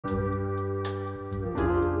Oh,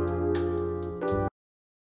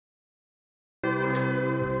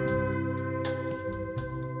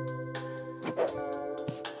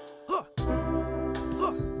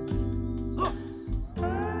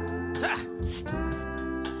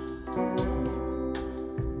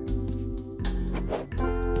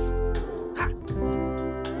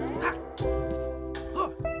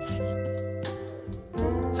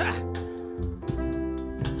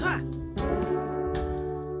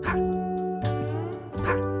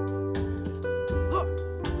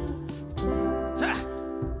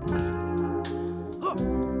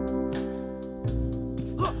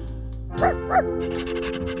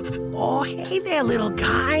 hey there, little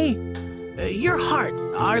guy. You're Hart,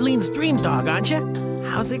 Arlene's dream dog, aren't you?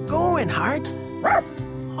 How's it going, Hart?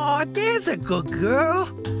 Oh, there's a good girl.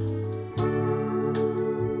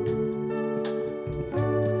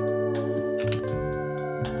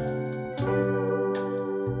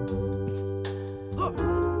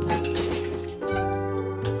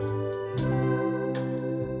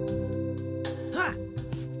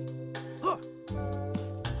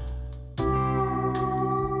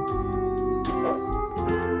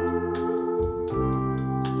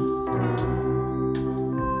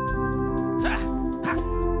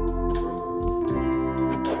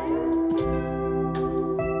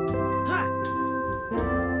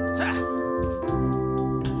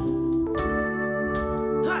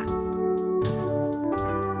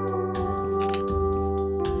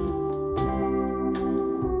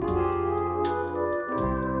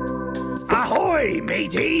 Ahoy,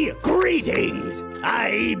 matey! Greetings!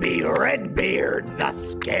 I be Redbeard the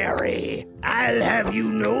Scary. I'll have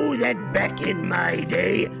you know that back in my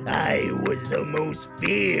day, I was the most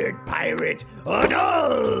feared pirate on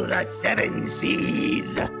all the 7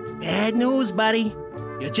 seas. Bad news, buddy.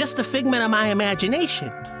 You're just a figment of my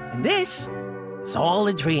imagination. And this is all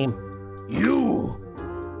a dream. You?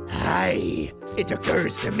 Aye. It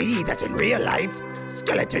occurs to me that in real life,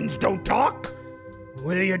 skeletons don't talk.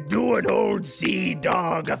 Will you do an old sea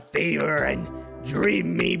dog a favor and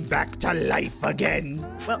dream me back to life again?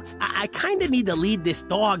 Well, I kinda need to lead this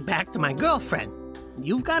dog back to my girlfriend.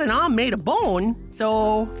 You've got an arm made of bone,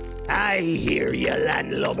 so... I hear you,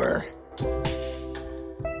 landlubber.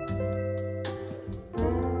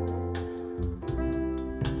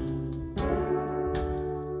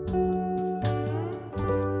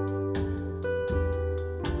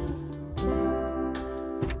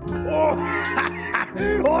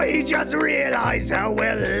 I just realized how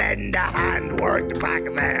well Lend a Hand worked back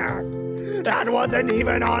there. That wasn't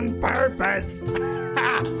even on purpose.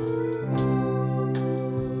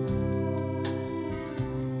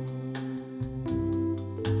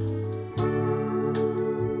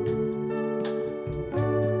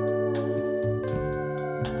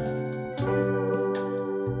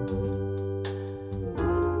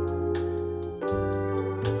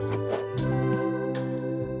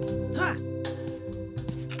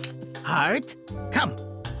 Hart, come.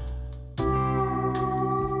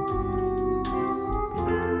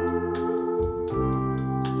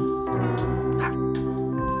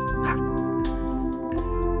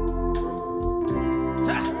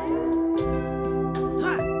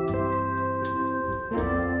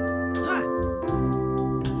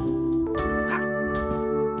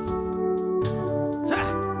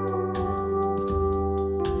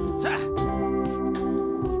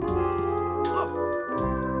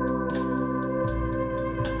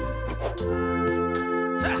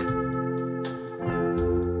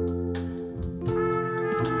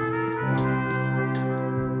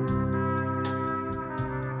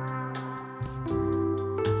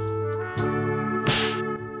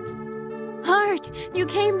 You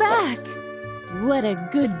came back! What a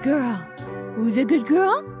good girl. Who's a good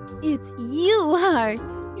girl? It's you, Hart.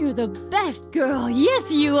 You're the best girl. Yes,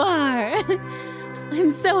 you are. I'm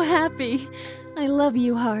so happy. I love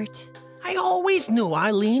you, Hart. I always knew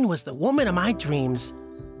Arlene was the woman of my dreams.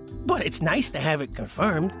 But it's nice to have it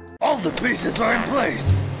confirmed. All the pieces are in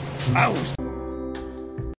place. I was